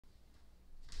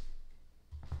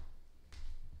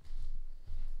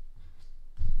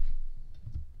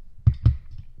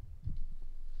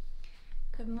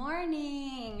Good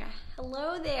morning.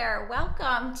 Hello there.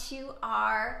 Welcome to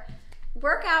our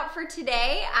workout for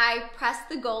today. I pressed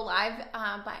the go live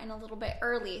button a little bit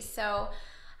early, so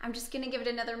I'm just going to give it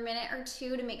another minute or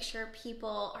two to make sure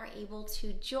people are able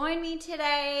to join me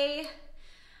today.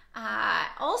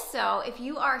 Also, if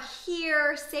you are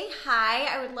here, say hi.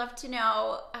 I would love to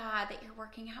know that you're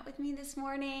working out with me this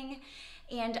morning.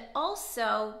 And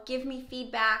also give me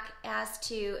feedback as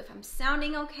to if I'm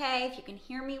sounding okay, if you can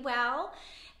hear me well,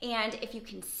 and if you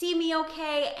can see me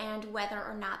okay, and whether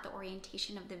or not the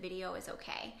orientation of the video is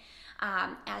okay.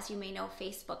 As you may know,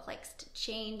 Facebook likes to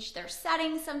change their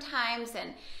settings sometimes,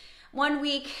 and one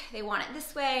week they want it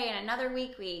this way, and another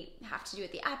week we have to do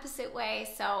it the opposite way.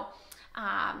 So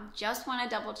just want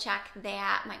to double check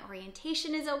that my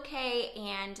orientation is okay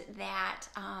and that,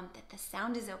 that the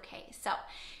sound is okay. So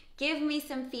give me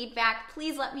some feedback.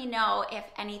 Please let me know if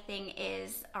anything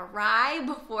is awry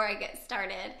before I get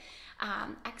started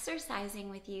exercising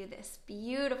with you this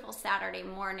beautiful Saturday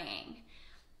morning.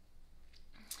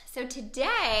 So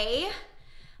today's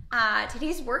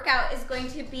workout is going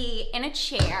to be in a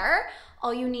chair.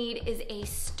 All you need is a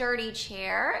sturdy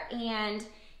chair and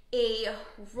a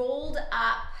rolled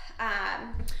up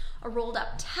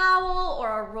towel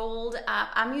or a rolled up,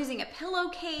 I'm using a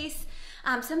pillowcase.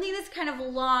 Something that's kind of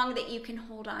long that you can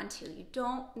hold on to. You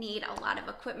don't need a lot of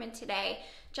equipment today,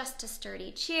 just a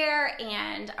sturdy chair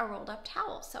and a rolled up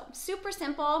towel. So super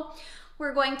simple.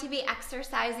 We're going to be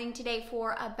exercising today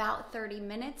for about 30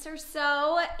 minutes or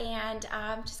so, and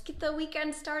just get the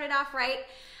weekend started off right,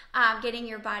 getting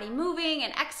your body moving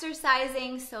and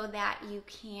exercising so that you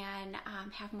can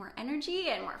have more energy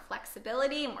and more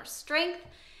flexibility and more strength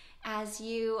as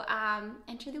you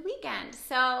enter the weekend.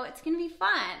 So it's gonna be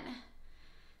fun.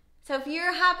 So if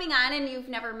you're hopping on and you've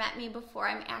never met me before,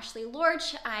 I'm Ashley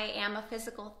Lorch. I am a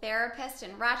physical therapist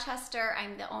in Rochester.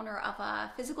 I'm the owner of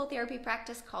a physical therapy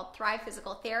practice called Thrive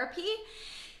Physical Therapy.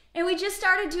 And we just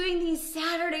started doing these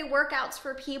Saturday workouts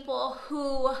for people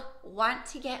who want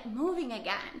to get moving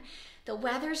again. The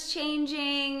weather's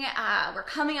changing, we're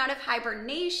coming out of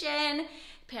hibernation,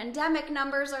 pandemic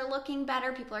numbers are looking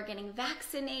better, people are getting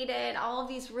vaccinated, all of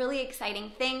these really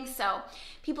exciting things. So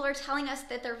people are telling us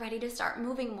that they're ready to start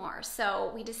moving more.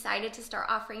 So we decided to start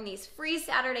offering these free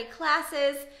Saturday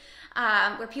classes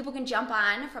where people can jump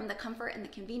on from the comfort and the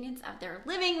convenience of their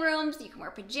living rooms. You can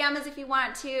wear pajamas if you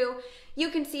want to. You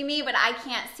can see me, but I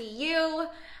can't see you.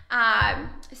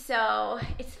 So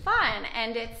it's fun,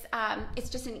 and it's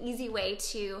just an easy way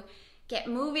to get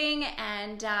moving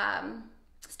and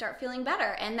start feeling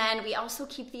better. And then we also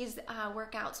keep these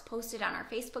workouts posted on our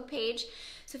Facebook page.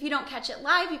 So if you don't catch it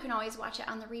live, you can always watch it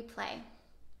on the replay.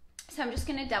 So I'm just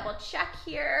gonna double check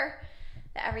here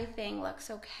that everything looks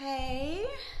okay.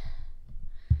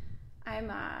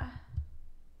 I'm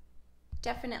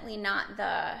definitely not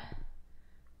the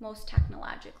most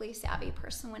technologically savvy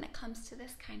person when it comes to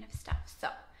this kind of stuff. So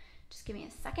just give me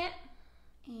a second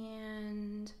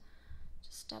and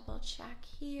just double check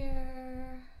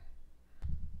here.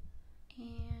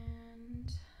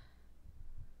 And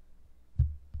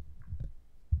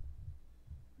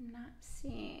I'm not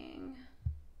seeing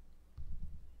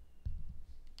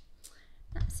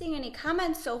any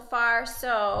comments so far,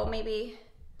 so maybe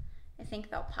I think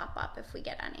they'll pop up if we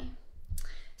get any.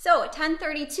 So at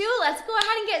 10:32, let's go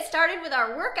ahead and get started with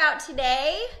our workout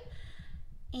today.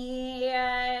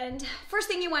 And first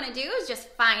thing you want to do is just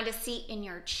find a seat in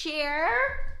your chair.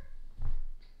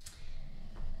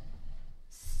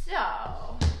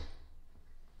 So,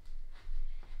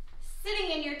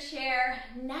 sitting in your chair,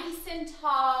 nice and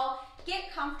tall,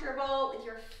 get comfortable with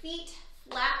your feet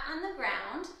flat on the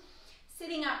ground.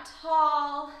 Sitting up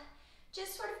tall,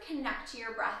 just sort of connect to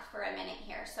your breath for a minute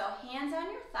here. So hands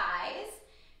on your thighs,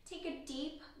 take a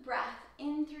deep breath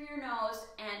in through your nose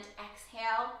and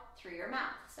exhale through your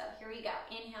mouth. So here we go,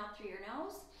 inhale through your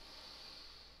nose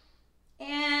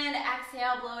and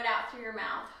exhale, blow it out through your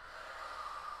mouth.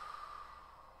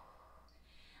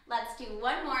 Let's do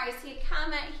one more. I see a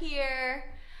comment here.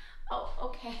 Oh,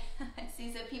 okay. I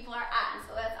see that people are on,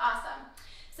 so that's awesome.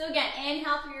 So again,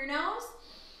 inhale through your nose.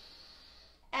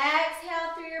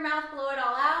 Exhale through your mouth, blow it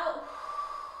all out.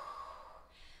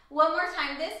 One more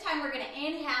time. This time we're going to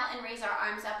inhale and raise our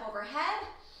arms up overhead.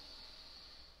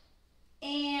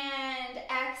 And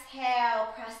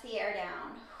exhale, press the air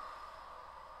down.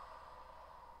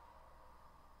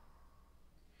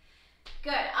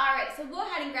 Good. All right, so go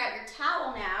ahead and grab your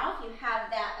towel now if you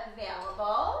have that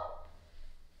available.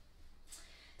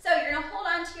 So you're going to hold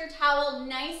on to your towel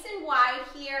nice and wide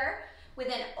here with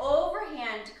an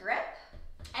overhand grip.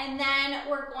 And then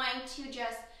we're going to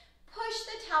just push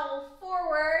the towel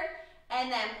forward And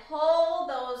then pull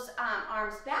those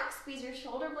arms back, squeeze your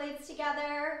shoulder blades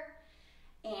together,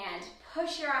 and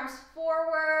push your arms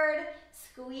forward,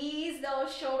 squeeze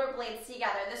those shoulder blades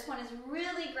together. This one is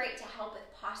really great to help with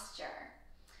posture.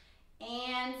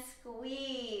 And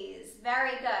squeeze,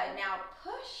 very good. Now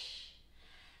push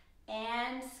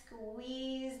and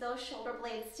squeeze those shoulder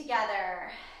blades together.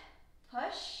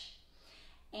 Push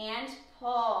and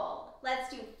pull. Let's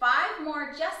do 5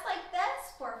 more just like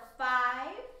this for 5,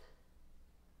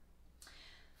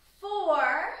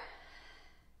 4,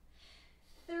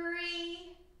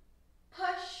 3,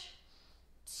 push,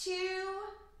 2,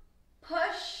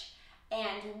 push,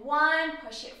 and 1,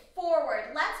 push it forward.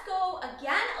 Let's go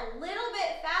again a little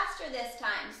bit faster this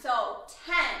time. So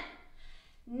 10,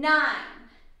 9,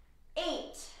 8,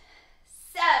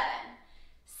 7,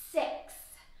 6,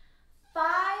 5,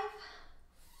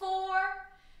 4,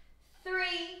 3,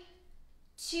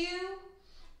 2,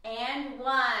 and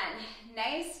 1.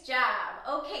 Nice job.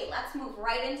 Okay, let's move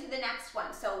right into the next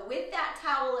one. So with that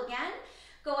towel again,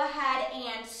 go ahead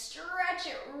and stretch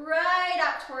it right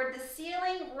up toward the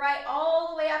ceiling, right all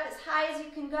the way up as high as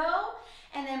you can go,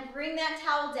 and then bring that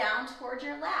towel down toward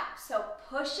your lap. So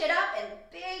push it up and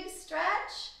big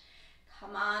stretch.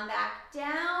 Come on back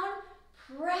down.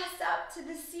 Press up to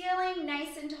the ceiling,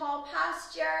 nice and tall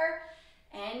posture,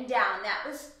 and down. That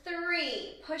was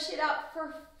 3. Push it up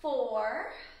for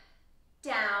 4,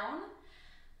 down,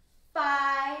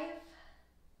 5,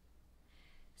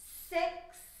 6,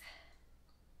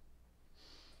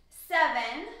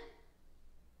 7,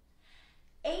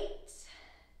 8,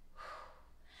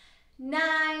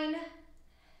 9,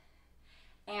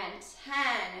 and 10.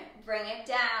 Bring it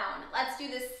down. Let's do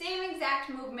the same exact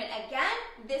movement again,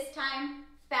 this time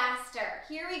faster.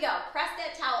 Here we go. Press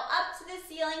that towel up to the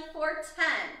ceiling for 10,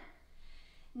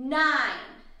 9,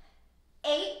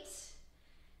 8,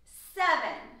 7,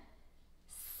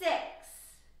 6,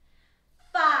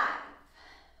 5,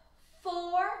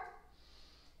 4,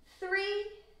 3,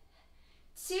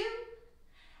 2,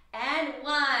 and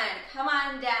 1. Come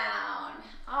on down.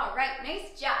 All right,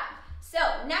 nice job. So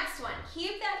next one,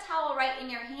 keep that towel right in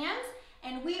your hands,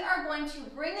 and we are going to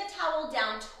bring the towel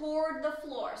down toward the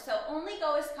floor. So only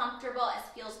go as comfortable as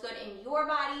feels good in your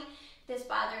body. If this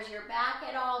bothers your back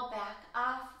at all, back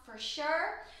off for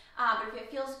sure. But if it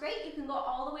feels great, you can go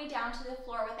all the way down to the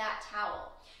floor with that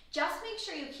towel. Just make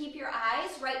sure you keep your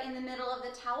eyes right in the middle of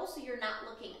the towel so you're not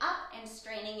looking up and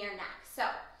straining your neck. So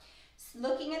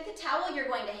looking at the towel, you're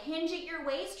going to hinge at your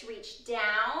waist, reach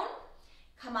down.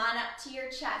 Come on up to your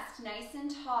chest, nice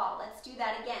and tall. Let's do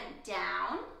that again.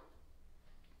 Down,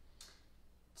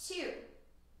 2,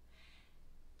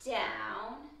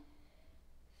 down,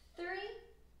 3,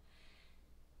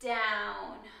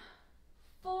 down,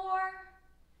 4,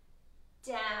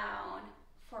 down,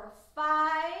 for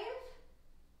 5,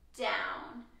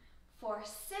 down, for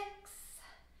 6,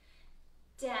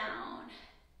 down,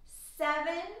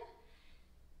 7,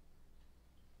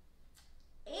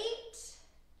 8,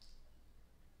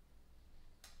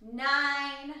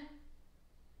 9,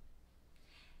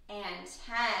 and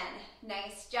 10.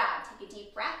 Nice job. Take a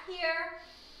deep breath here.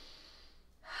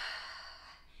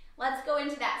 Let's go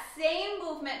into that same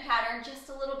movement pattern just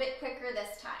a little bit quicker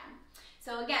this time.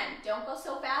 So again, don't go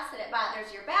so fast that it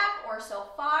bothers your back or so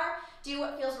far. Do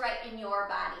what feels right in your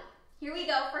body. Here we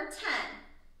go for 10,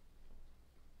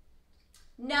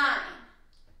 9,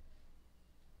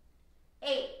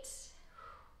 8,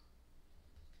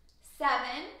 7,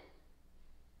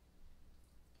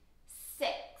 6,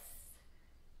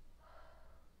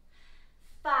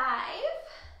 5,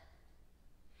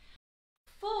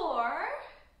 4,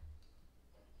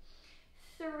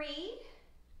 3,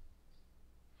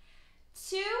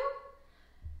 2,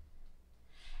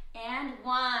 and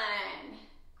 1.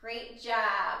 Great job.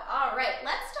 All right,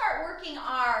 let's start working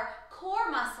our core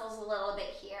muscles a little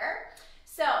bit here.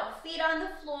 So feet on the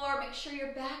floor, make sure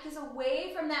your back is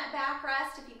away from that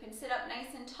backrest. If you can sit up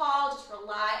nice and tall, just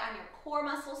rely on your core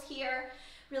muscles here.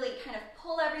 Really kind of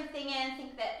pull everything in.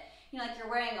 Think that, like you're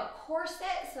wearing a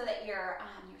corset so that your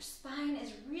spine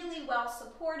is really well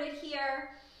supported here.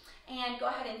 And go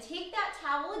ahead and take that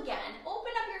towel again.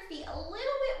 Open up your feet a little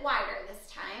bit wider this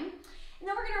time. And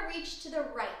then we're gonna reach to the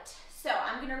right. So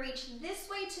I'm gonna reach this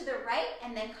way to the right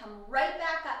and then come right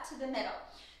back up to the middle.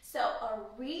 So a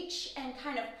reach and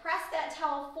kind of press that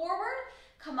towel forward.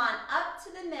 Come on up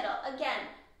to the middle. Again,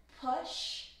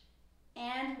 push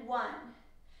and 1.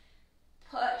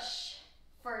 Push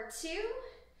for 2.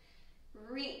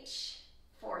 Reach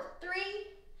for 3.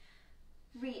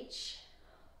 Reach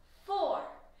 4.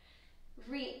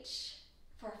 Reach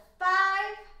for 5.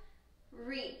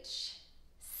 Reach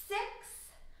 6.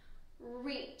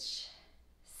 Reach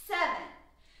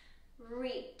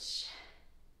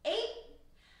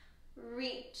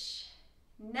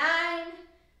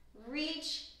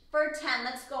reach for 10.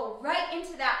 Let's go right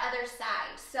into that other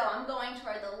side. So I'm going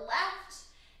toward the left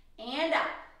and up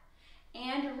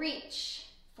and reach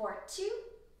for 2,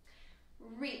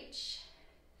 reach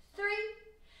 3,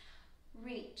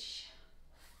 reach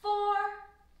 4,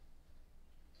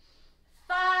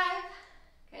 5,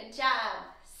 good job,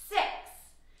 6,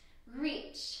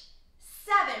 reach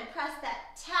 7, press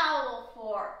that towel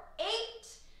for 8,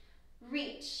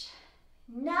 reach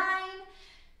 9,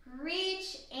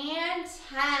 reach, and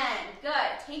 10. Good.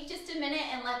 Take just a minute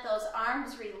and let those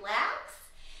arms relax.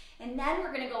 And then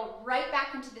we're going to go right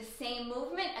back into the same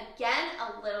movement, again,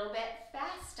 a little bit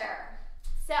faster.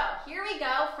 So here we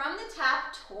go from the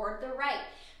top toward the right.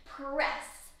 Press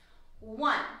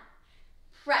 1,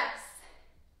 press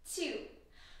 2,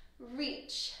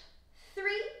 reach 3,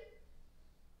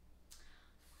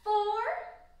 4,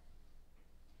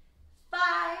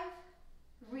 5,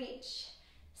 reach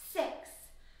 6,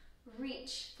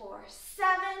 reach for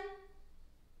 7,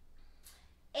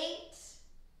 8,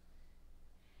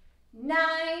 9,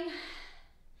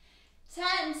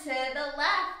 10 to the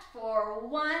left for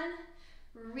 1,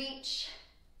 reach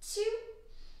 2,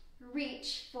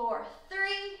 reach for 3,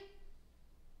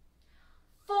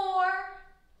 4,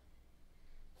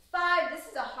 5, this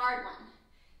is a hard one,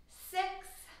 6,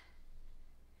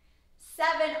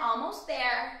 7, almost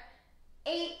there,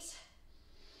 8,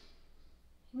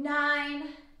 9,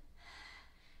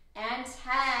 and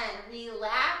 10.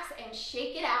 Relax and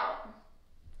shake it out.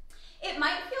 It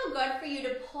might feel good for you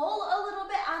to pull a little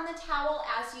bit on the towel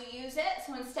as you use it.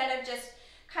 So instead of just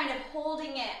kind of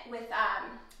holding it with,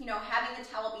 having the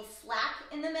towel be slack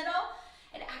in the middle,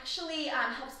 it actually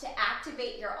helps to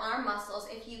activate your arm muscles.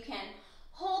 If you can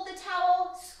hold the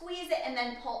towel, squeeze it, and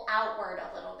then pull outward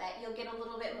a little bit, you'll get a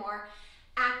little bit more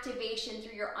activation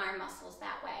through your arm muscles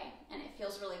that way, and it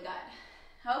feels really good.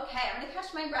 Okay, I'm gonna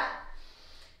catch my breath.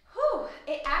 Whew,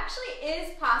 it actually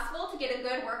is possible to get a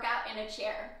good workout in a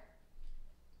chair.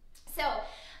 So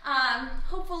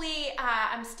hopefully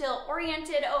I'm still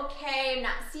oriented okay. I'm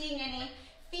not seeing any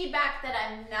feedback that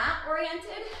I'm not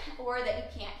oriented or that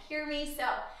you can't hear me. So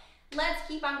let's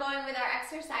keep on going with our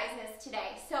exercises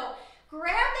today. So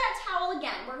grab that towel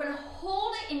again. We're gonna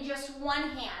hold it in just one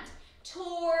hand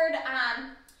toward,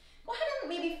 go ahead and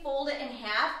maybe fold it in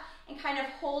half and kind of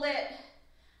hold it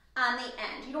on the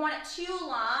end. You don't want it too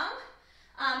long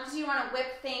because you want to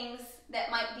whip things that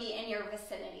might be in your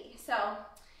vicinity. So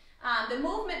the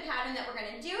movement pattern that we're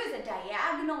going to do is a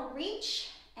diagonal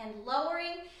reach and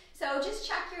lowering. So just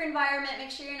check your environment,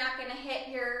 make sure you're not going to hit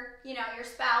your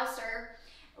spouse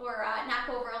or knock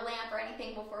over a lamp or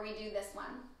anything before we do this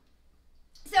one.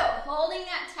 So holding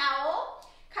that towel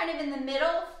kind of in the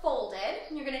middle, folded,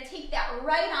 you're going to take that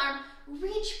right arm,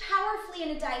 reach powerfully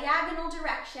in a diagonal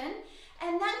direction,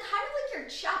 and then kind of like you're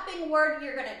chopping wood,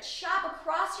 you're going to chop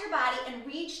across your body and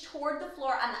reach toward the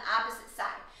floor on the opposite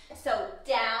side. So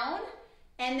down,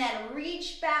 and then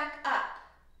reach back up.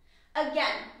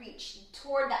 Again, reach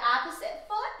toward the opposite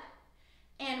foot,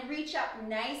 and reach up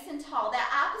nice and tall.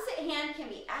 That opposite hand can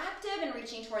be active and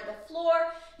reaching toward the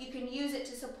floor. You can use it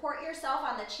to support yourself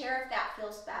on the chair if that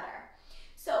feels better.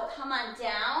 So come on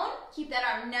down, keep that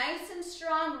arm nice and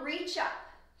strong, reach up,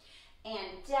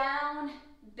 and down,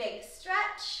 big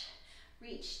stretch,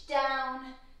 reach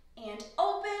down, and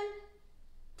open,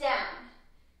 down,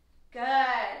 good,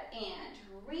 and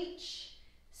reach,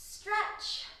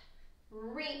 stretch,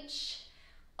 reach,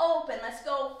 open. Let's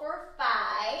go for 5,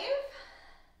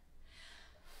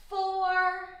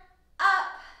 4,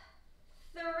 up,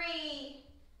 3,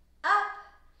 up,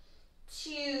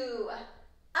 2,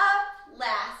 up,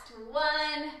 last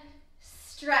one,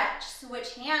 stretch.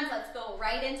 Switch hands, let's go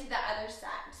right into the other side.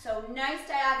 So nice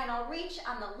diagonal reach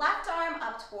on the left arm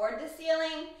up toward the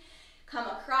ceiling. Come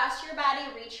across your body,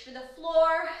 reach for the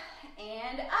floor,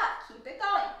 and up. Keep it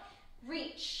going.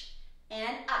 Reach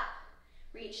and up.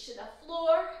 Reach to the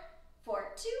floor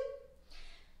for 2.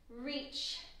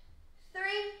 Reach 3.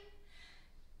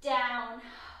 Down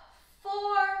 4.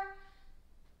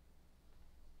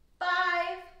 5.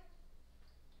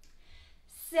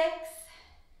 6.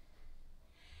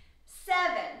 7.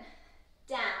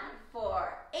 Down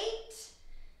for 8.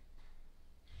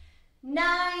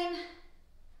 9.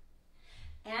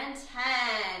 And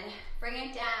 10. Bring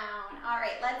it down. All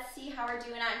right, let's see how we're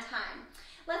doing on time.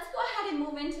 Let's go ahead and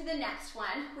move into the next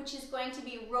one, which is going to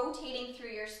be rotating through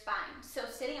your spine. So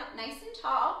sitting up nice and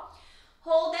tall.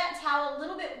 Hold that towel a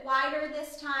little bit wider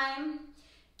this time.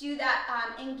 Do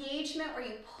that engagement where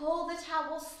you pull the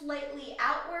towel slightly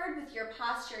outward with your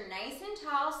posture nice and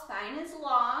tall. Spine is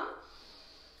long.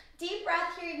 Deep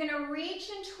breath here. You're going to reach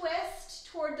and twist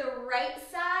toward the right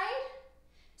side.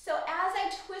 So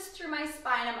through my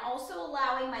spine. I'm also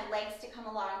allowing my legs to come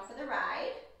along for the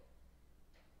ride.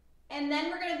 And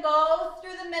then we're gonna go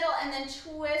through the middle and then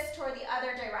twist toward the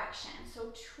other direction.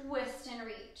 So twist and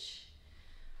reach.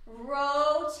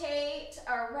 Rotate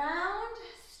around,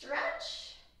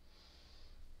 stretch,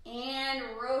 and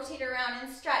rotate around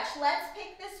and stretch. Let's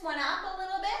pick this one up a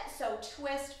little bit. So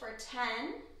twist for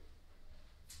 10,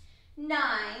 9,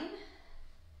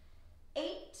 8,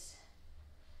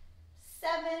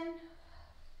 7,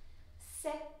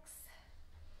 6,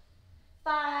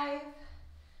 5,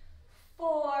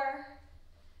 4,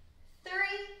 3,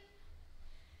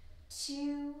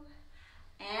 2,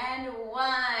 and 1.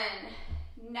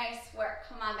 Nice work.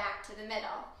 Come on back to the middle.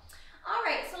 All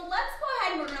right, so let's go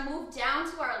ahead and we're going to move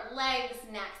down to our legs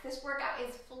next. This workout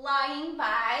is flying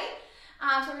by.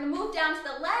 So we're going to move down to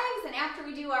the legs, and after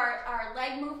we do our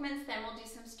leg movements, then we'll do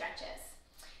some stretches.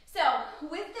 So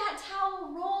with that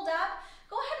towel rolled up,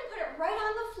 go ahead and put it right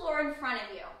on the floor in front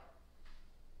of you.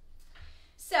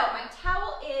 So my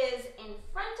towel is in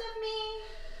front of me.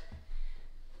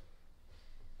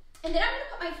 And then I'm going to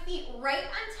put my feet right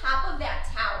on top of that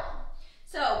towel.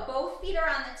 So both feet are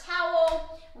on the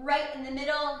towel, right in the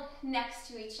middle, next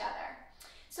to each other.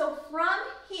 So from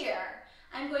here,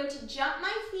 I'm going to jump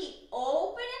my feet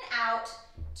open and out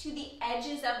to the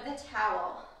edges of the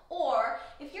towel. Or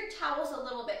if your towel's a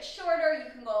little bit shorter, you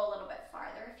can go a little bit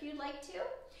farther if you'd like to.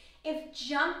 If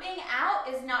jumping out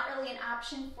is not really an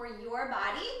option for your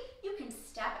body, you can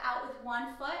step out with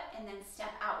one foot and then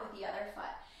step out with the other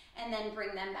foot and then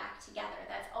bring them back together.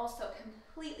 That's also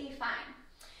completely fine.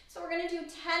 So we're gonna do 10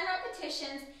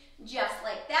 repetitions just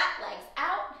like that. Legs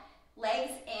out,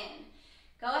 legs in.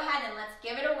 Go ahead and let's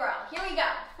give it a whirl. Here we go.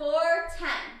 4, 10,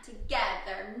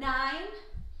 together. 9,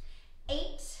 8,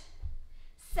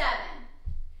 7,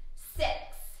 6,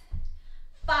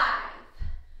 5,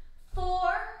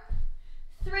 4,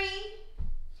 3,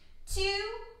 2,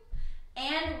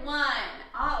 and 1.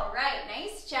 All right,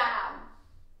 nice job.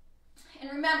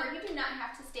 And remember, you do not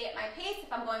have to stay at my pace.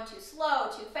 If I'm going too slow,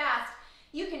 too fast,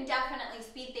 you can definitely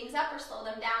speed things up or slow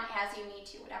them down as you need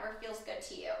to, whatever feels good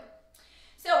to you.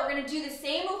 So we're going to do the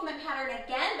same movement pattern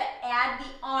again, but add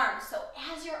the arms. So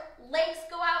as your legs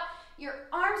go out, your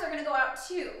arms are going to go out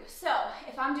too. So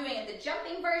if I'm doing the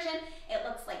jumping version, it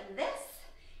looks like this.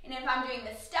 And if I'm doing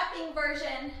the stepping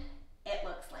version, it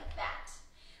looks like that.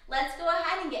 Let's go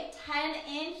ahead and get 10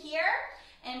 in here.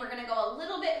 And we're going to go a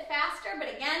little bit faster, but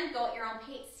again, go at your own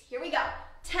pace. Here we go.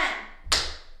 10,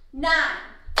 9,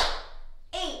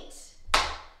 8,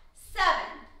 7,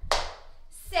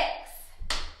 6,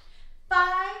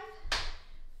 5,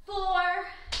 4,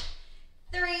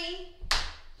 3,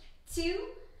 2,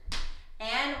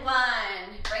 and 1.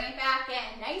 Bring it back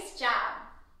in. Nice job.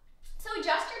 So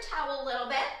adjust your towel a little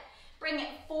bit. Bring it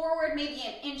forward maybe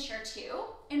an inch or two.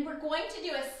 And we're going to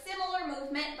do a similar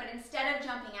movement, but instead of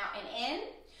jumping out and in,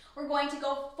 we're going to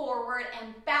go forward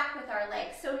and back with our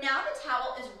legs. So now the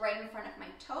towel is right in front of my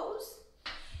toes.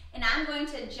 And I'm going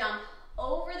to jump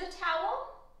over the towel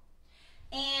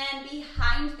and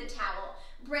behind the towel.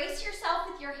 Brace yourself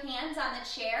with your hands on the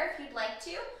chair if you'd like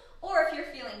to, or if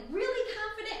you're feeling really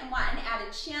confident and want an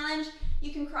added challenge,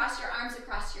 you can cross your arms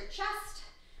across your chest,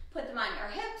 put them on your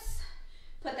hips,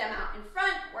 put them out in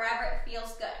front, wherever it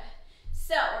feels good.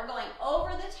 So we're going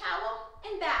over the towel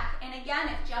and back. And again,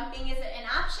 if jumping isn't an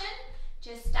option,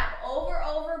 just step over,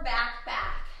 over, back,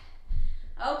 back.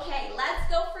 Okay, let's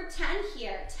go for 10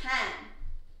 here. 10,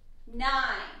 9,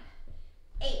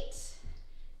 8,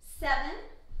 7,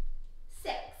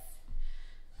 6,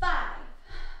 5,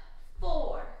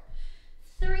 4,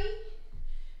 3,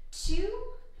 2,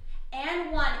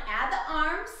 and 1. Add the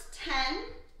arms. 10,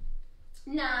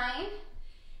 9,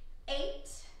 8,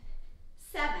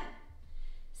 7,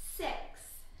 6,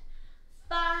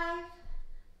 5,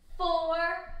 4,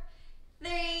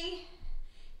 3,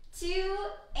 2,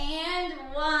 and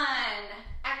 1.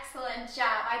 Excellent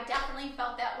job. I definitely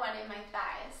felt that one in my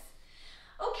thighs.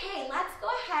 Okay, let's go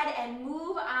ahead and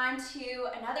move on to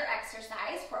another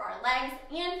exercise for our legs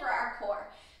and for our core.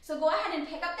 So go ahead and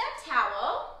pick up that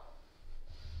towel.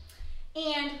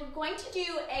 And we're going to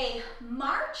do a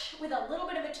march with a little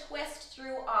bit of a twist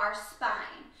through our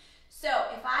spine. So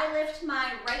if I lift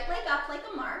my right leg up like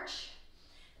a march,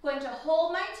 I'm going to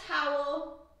hold my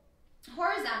towel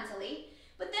horizontally,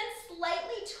 but then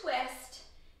slightly twist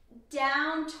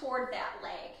down toward that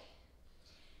leg.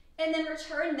 And then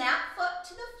return that foot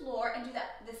to the floor and do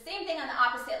the same thing on the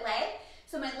opposite leg.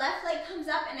 So my left leg comes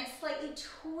up and I slightly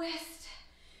twist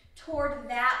toward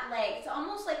that leg. It's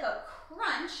almost like a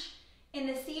crunch in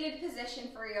the seated position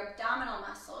for your abdominal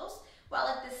muscles, while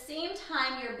at the same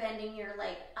time you're bending your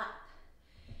leg up.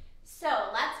 So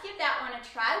let's give want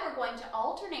to try, we're going to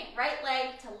alternate right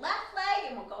leg to left leg,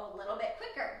 and we'll go a little bit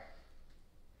quicker.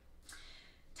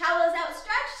 Towel is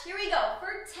outstretched. Here we go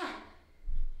for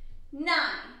 10, 9,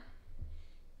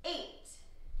 8,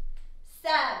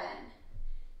 7,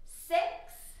 6,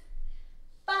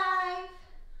 5,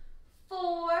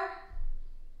 4,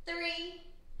 3,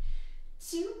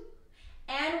 2,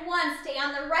 and 1. Stay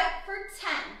on the right for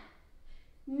 10,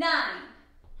 9,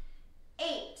 8,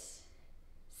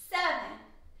 7,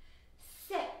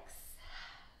 6,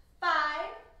 5,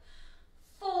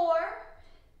 4,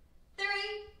 3,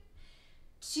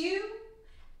 2,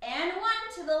 and 1.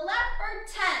 To the left for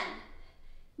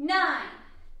 10, 9,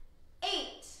 8,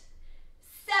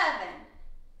 7,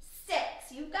 6.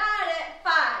 You got it.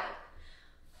 5,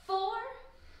 4,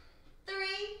 3,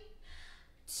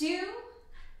 2,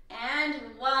 and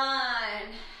 1.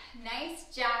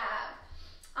 Nice job.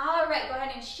 All right, go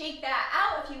ahead and shake that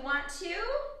out if you want to.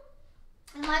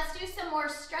 And let's do some more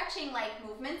stretching like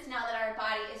movements now that our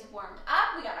body is warmed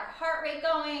up. We got our heart rate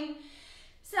going.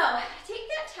 So take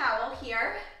that towel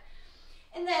here,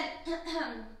 and then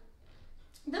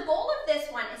the goal of this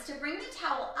one is to bring the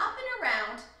towel up and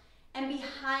around and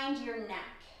behind your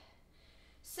neck.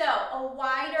 So a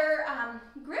wider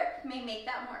grip may make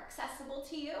that more accessible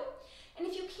to you. And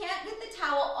if you can't get the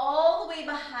towel all the way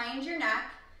behind your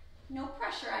neck, no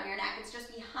pressure on your neck, it's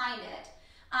just behind it.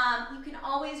 You can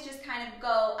always just kind of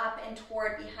go up and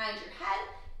toward behind your head,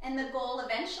 and the goal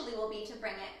eventually will be to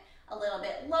bring it a little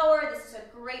bit lower. This is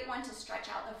a great one to stretch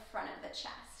out the front of the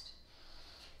chest.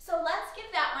 So let's give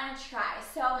that one a try.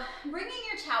 So bringing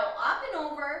your towel up and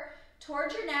over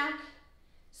towards your neck,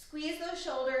 squeeze those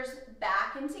shoulders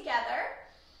back and together.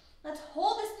 Let's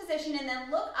hold this position and then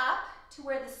look up to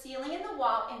where the ceiling and the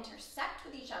wall intersect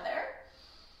with each other.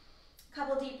 A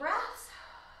couple deep breaths.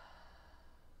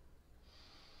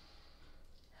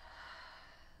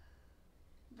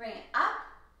 Bring it up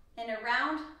and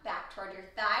around, back toward your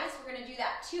thighs. We're going to do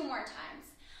that 2 more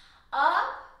times. Up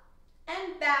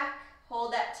and back.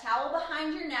 Hold that towel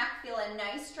behind your neck. Feel a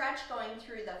nice stretch going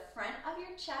through the front of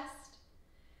your chest.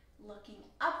 Looking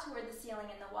up to where the ceiling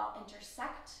and the wall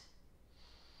intersect.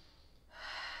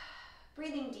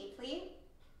 Breathing deeply.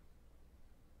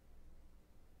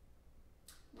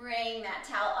 Bring that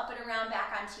towel up and around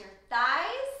back onto your thighs.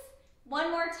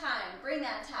 1 more time. Bring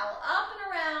that towel up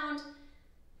and around.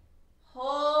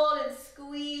 Hold and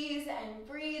squeeze and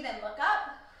breathe and look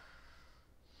up.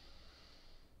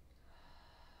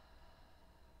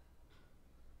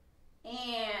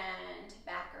 And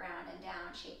back around and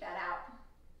down. Shake that out.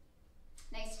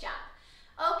 Nice job.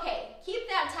 Okay, keep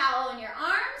that towel in your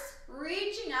arms,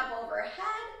 reaching up overhead.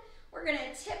 We're going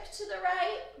to tip to the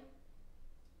right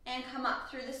and come up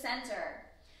through the center.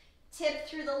 Tip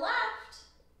through the left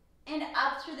and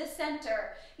up through the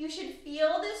center. You should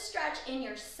feel this stretch in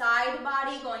your side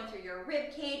body going through your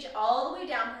rib cage all the way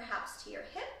down perhaps to your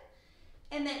hip.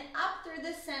 And then up through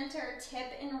the center, tip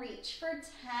and reach for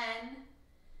 10.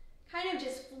 Kind of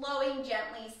just flowing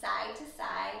gently side to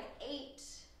side. 8,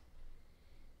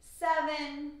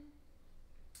 7,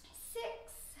 6,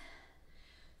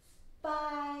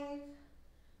 5,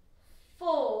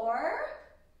 4,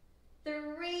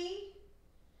 3,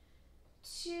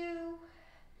 2,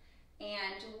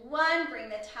 and 1. Bring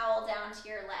the towel down to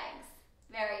your legs.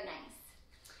 Very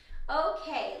nice.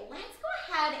 Okay, let's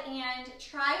go ahead and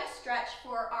try a stretch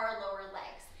for our lower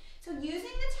legs. So using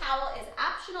the towel is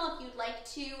optional if you'd like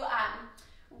to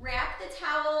wrap the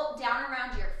towel down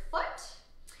around your foot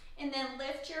and then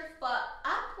lift your foot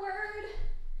upward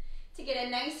to get a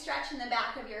nice stretch in the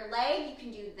back of your leg. You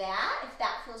can do that if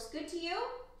that feels good to you.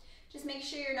 Just make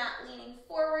sure you're not leaning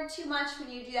forward too much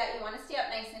when you do that. You want to stay up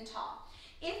nice and tall.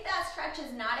 If that stretch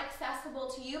is not accessible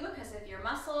to you because of your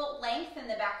muscle length in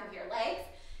the back of your legs,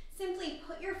 simply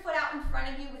put your foot out in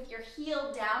front of you with your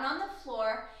heel down on the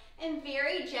floor and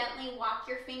very gently walk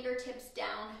your fingertips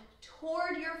down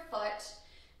toward your foot.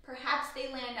 Perhaps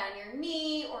they land on your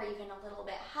knee or even a little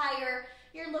bit higher.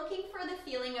 You're looking for the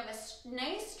feeling of a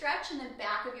nice stretch in the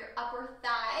back of your upper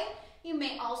thigh. You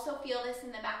may also feel this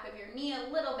in the back of your knee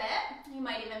a little bit. You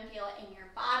might even feel it in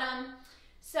your bottom.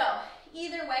 So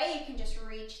either way, you can just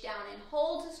reach down and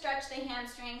hold to stretch the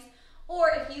hamstrings,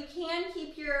 or if you can,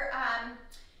 keep your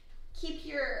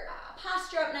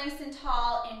posture up nice and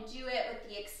tall and do it with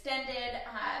the extended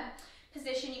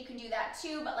position. You can do that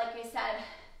too, but like I said,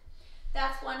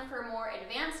 that's one for more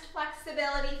advanced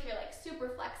flexibility. If you're like super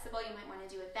flexible, you might want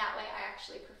to do it that way. I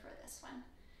actually prefer this one.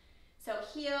 So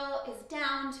heel is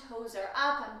down, toes are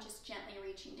up. I'm just gently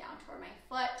reaching down toward my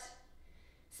foot.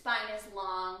 Spine is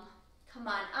long. Come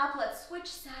on up. Let's switch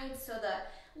sides so the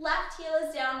left heel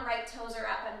is down, right toes are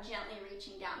up. I'm gently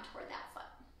reaching down toward that foot.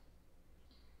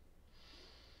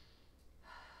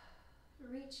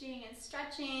 Reaching and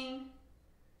stretching.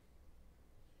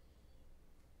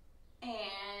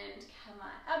 And come on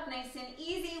up nice and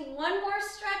easy. One more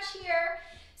stretch here.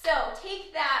 So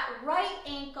take that right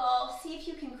ankle, see if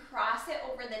you can cross it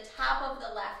over the top of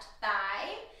the left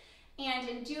thigh. And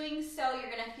in doing so, you're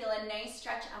gonna feel a nice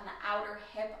stretch on the outer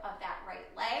hip of that right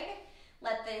leg.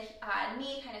 Let the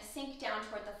knee kind of sink down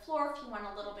toward the floor. If you want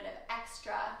a little bit of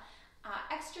extra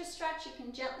stretch, you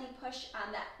can gently push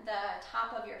on the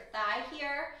top of your thigh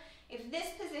here. If this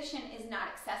position is not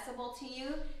accessible to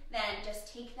you, then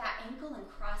just take that ankle and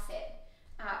cross it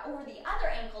over the other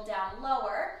ankle down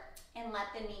lower and let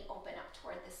the knee open up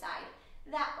toward the side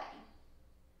that way.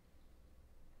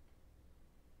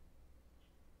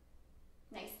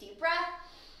 Nice deep breath.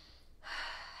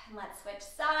 And let's switch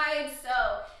sides.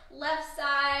 So left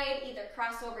side, either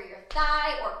cross over your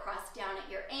thigh or cross down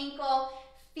at your ankle.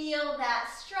 Feel that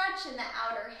stretch in the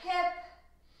outer hip.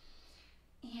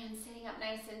 And sitting up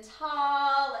nice and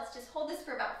tall. Let's just hold this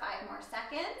for about 5 more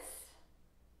seconds.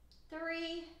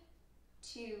 3,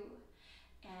 2,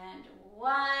 and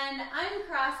 1.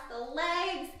 Uncross the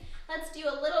legs. Let's do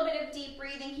a little bit of deep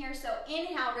breathing here. So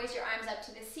inhale, raise your arms up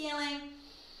to the ceiling.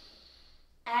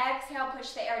 Exhale,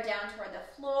 push the air down toward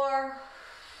the floor.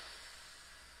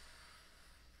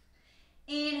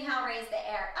 Inhale, raise the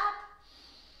air up.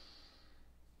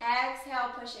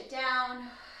 Exhale, push it down.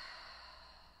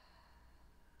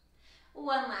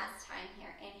 One last time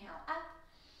here. Inhale up.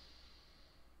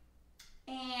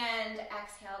 And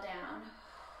exhale down.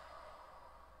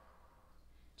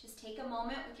 Just take a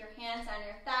moment with your hands on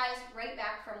your thighs, right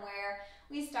back from where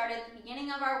we started at the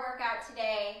beginning of our workout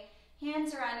today.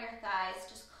 Hands are on your thighs.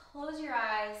 Just close your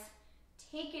eyes.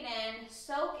 Take it in.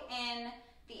 Soak in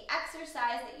the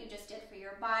exercise that you just did for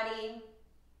your body.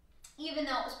 Even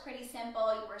though it was pretty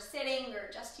simple, you were sitting, you were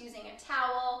just using a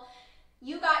towel,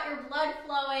 you got your blood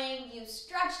flowing, you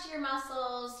stretched your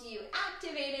muscles, you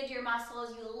activated your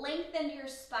muscles, you lengthened your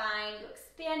spine, you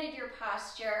expanded your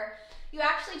posture. You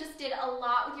actually just did a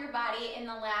lot with your body in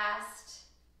the last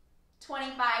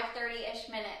 25, 30-ish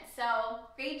minutes. So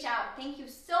great job. Thank you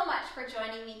so much for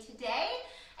joining me today.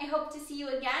 I hope to see you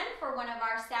again for one of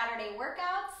our Saturday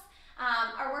workouts.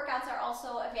 Our workouts are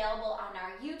also available on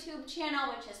our YouTube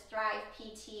channel, which is Thrive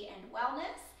PT and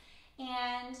Wellness.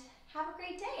 And have a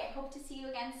great day. I hope to see you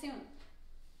again soon.